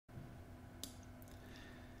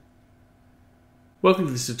Welcome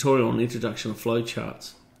to this tutorial on Introduction to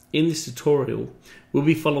Flowcharts. In this tutorial, we'll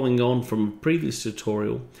be following on from a previous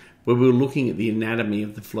tutorial where we were looking at the anatomy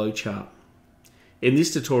of the flowchart. In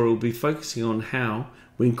this tutorial, we'll be focusing on how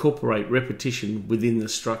we incorporate repetition within the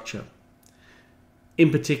structure.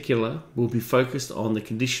 In particular, we'll be focused on the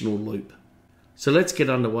conditional loop. So let's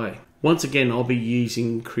get underway. Once again, I'll be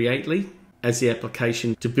using Creately as the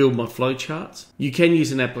application to build my flowcharts. You can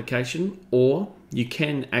use an application, or you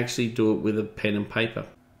can actually do it with a pen and paper.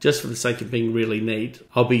 Just for the sake of being really neat,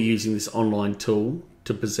 I'll be using this online tool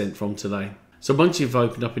to present from today. So once you've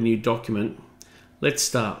opened up a new document, let's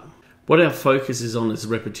start. What our focus is on is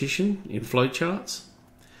repetition in flowcharts.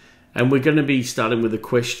 And we're going to be starting with a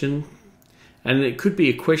question. And it could be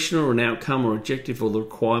a question or an outcome or objective or the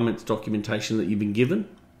requirements documentation that you've been given.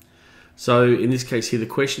 So in this case here, the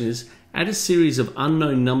question is, add a series of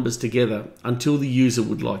unknown numbers together until the user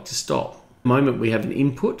would like to stop. At the moment we have an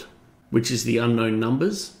input, which is the unknown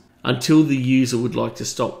numbers, until the user would like to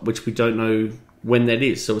stop, which we don't know when that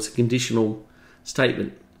is. So it's a conditional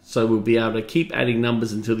statement. So we'll be able to keep adding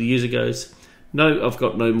numbers until the user goes, no, I've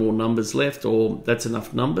got no more numbers left, or that's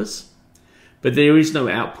enough numbers. But there is no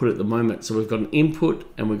output at the moment. So we've got an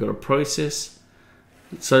input and we've got a process.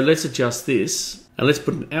 So let's adjust this and let's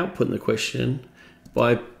put an output in the question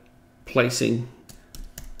by placing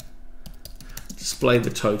display the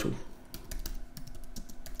total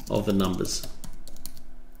of the numbers.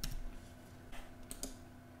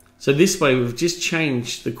 So this way we've just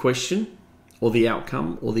changed the question or the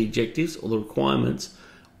outcome or the objectives or the requirements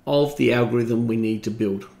of the algorithm we need to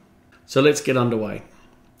build. So let's get underway.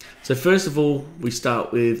 So first of all, we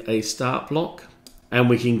start with a start block and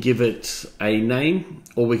we can give it a name,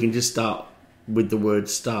 or we can just start with the word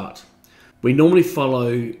start. We normally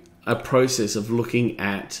follow a process of looking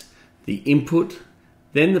at the input,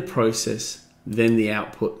 then the process, then the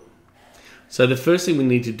output. So the first thing we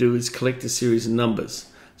need to do is collect a series of numbers.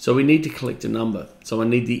 So we need to collect a number. So I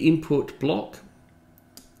need the input block.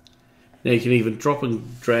 Now you can even drop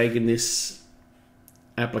and drag in this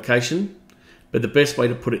application, but the best way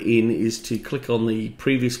to put it in is to click on the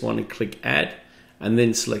previous one and click add, and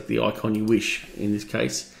then select the icon you wish. In this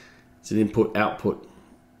case, it's an input-output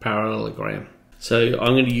parallelogram. So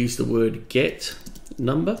I'm going to use the word get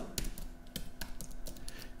number.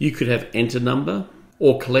 You could have enter number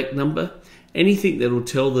or collect number. Anything that will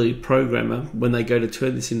tell the programmer when they go to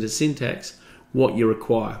turn this into syntax what you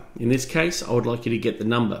require. In this case, I would like you to get the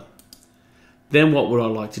number. Then what would I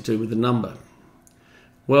like to do with the number?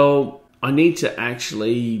 Well, I need to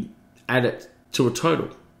actually add it to a total.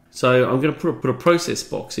 So I'm going to put a process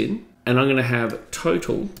box in, and I'm going to have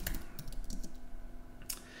total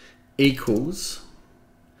equals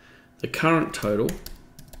the current total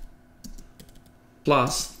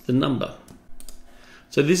plus the number.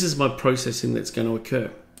 So this is my processing that's going to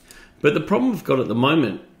occur. But the problem we've got at the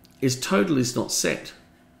moment is total is not set.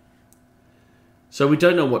 So we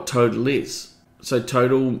don't know what total is. So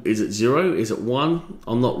total, is it 0? Is it 1?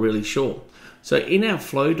 I'm not really sure. So in our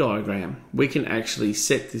flow diagram, we can actually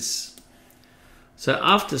set this. So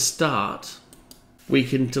after start, we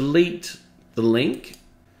can delete the link,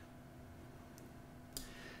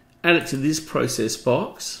 add it to this process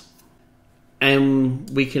box, and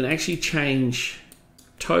we can actually change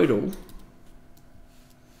total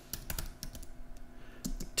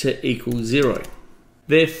to equal 0.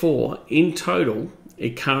 Therefore, in total,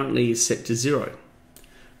 it currently is set to 0.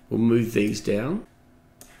 We'll move these down.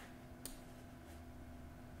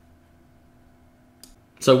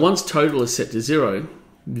 So once total is set to 0,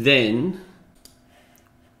 then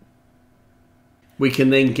we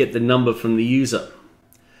can then get the number from the user.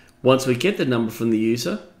 Once we get the number from the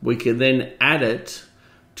user, we can then add it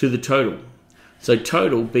to the total. So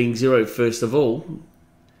total, being 0 first of all,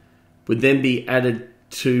 would then be added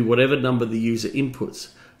to whatever number the user inputs.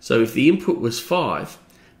 So if the input was 5,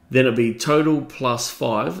 then it would be total plus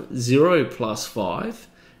 5, 0 plus 5,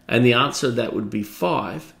 and the answer to that would be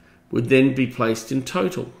 5, would then be placed in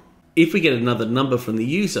total. If we get another number from the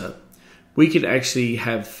user, we could actually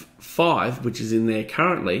have 5, which is in there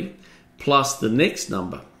currently, plus the next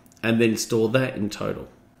number, and then store that in total.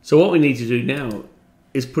 So what we need to do now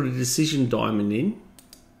is put a decision diamond in,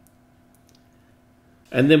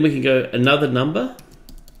 and then we can go another number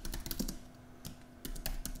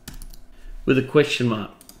with a question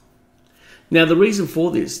mark. Now the reason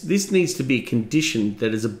for this needs to be a condition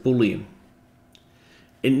that is a Boolean.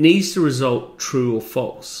 It needs to result true or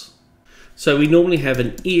false. So we normally have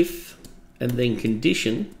an if and then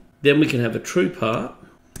condition, then we can have a true part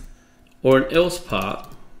or an else part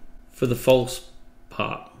for the false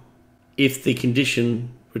part if the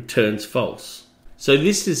condition returns false. So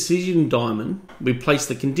this decision diamond, we place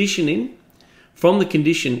the condition in. From the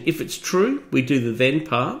condition, if it's true, we do the then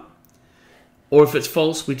part, or if it's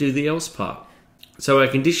false, we do the else part. So our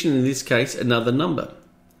condition in this case, another number.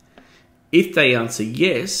 If they answer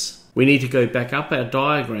yes, we need to go back up our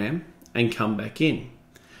diagram and come back in.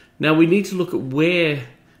 Now we need to look at where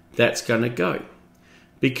that's going to go,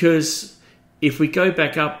 because if we go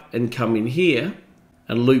back up and come in here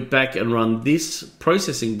and loop back and run this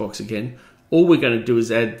processing box again, all we're going to do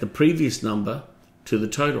is add the previous number to the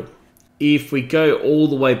total. If we go all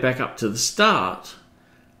the way back up to the start,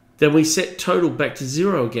 then we set total back to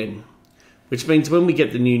 0 again, which means when we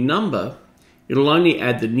get the new number, it'll only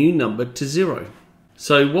add the new number to 0.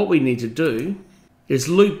 So what we need to do is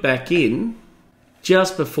loop back in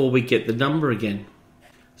just before we get the number again.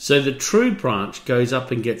 So the true branch goes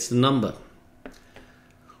up and gets the number.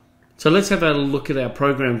 So let's have a look at our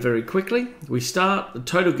program very quickly. We start, the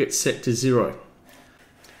total gets set to 0.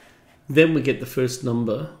 Then we get the first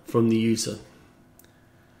number from the user.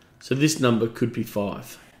 So this number could be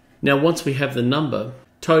 5. Now once we have the number,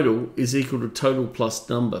 total is equal to total plus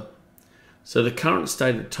number. So the current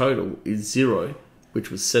state of total is 0, which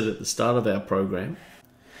was set at the start of our program.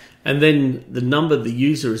 And then the number the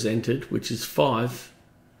user has entered, which is 5,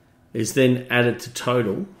 is then added to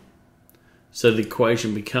total. So the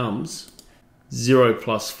equation becomes 0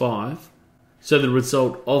 plus 5. So the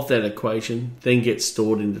result of that equation then gets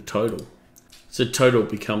stored into total. So total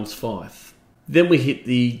becomes 5. Then we hit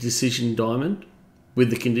the decision diamond with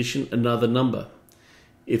the condition another number.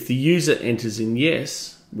 If the user enters in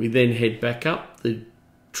yes, we then head back up the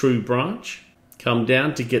true branch, come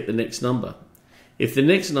down to get the next number. If the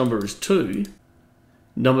next number is 2,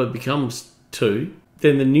 number becomes 2,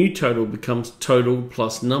 then the new total becomes total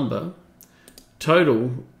plus number.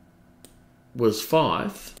 Total was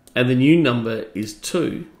 5, and the new number is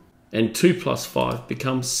 2, and 2 plus 5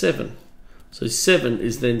 becomes 7. So 7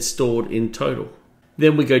 is then stored in total.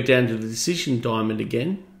 Then we go down to the decision diamond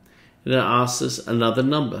again, and it asks us another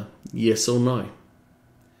number, yes or no.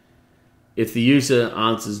 If the user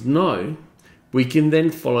answers no, we can then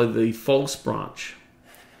follow the false branch.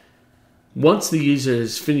 Once the user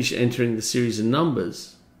has finished entering the series of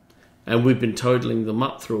numbers, and we've been totaling them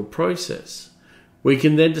up through a process, we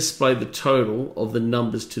can then display the total of the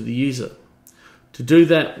numbers to the user. To do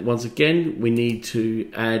that, once again, we need to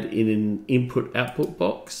add in an input-output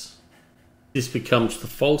box. This becomes the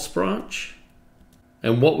false branch.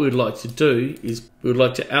 And what we would like to do is we would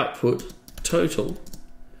like to output total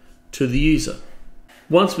to the user.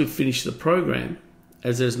 Once we've finished the program,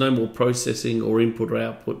 as there's no more processing or input or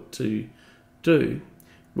output to do,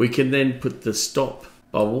 we can then put the stop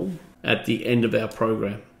bubble at the end of our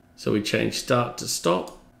program. So we change start to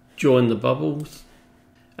stop, join the bubbles,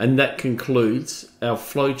 and that concludes our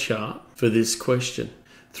flowchart for this question.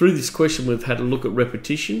 Through this question, we've had a look at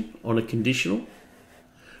repetition on a conditional.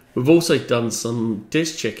 We've also done some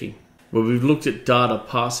test checking, where we've looked at data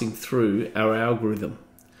passing through our algorithm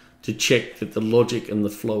to check that the logic and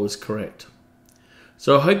the flow is correct.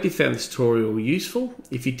 So I hope you found this tutorial useful.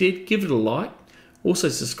 If you did, give it a like. Also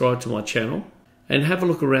subscribe to my channel and have a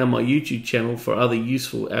look around my YouTube channel for other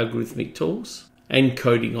useful algorithmic tools and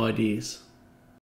coding ideas.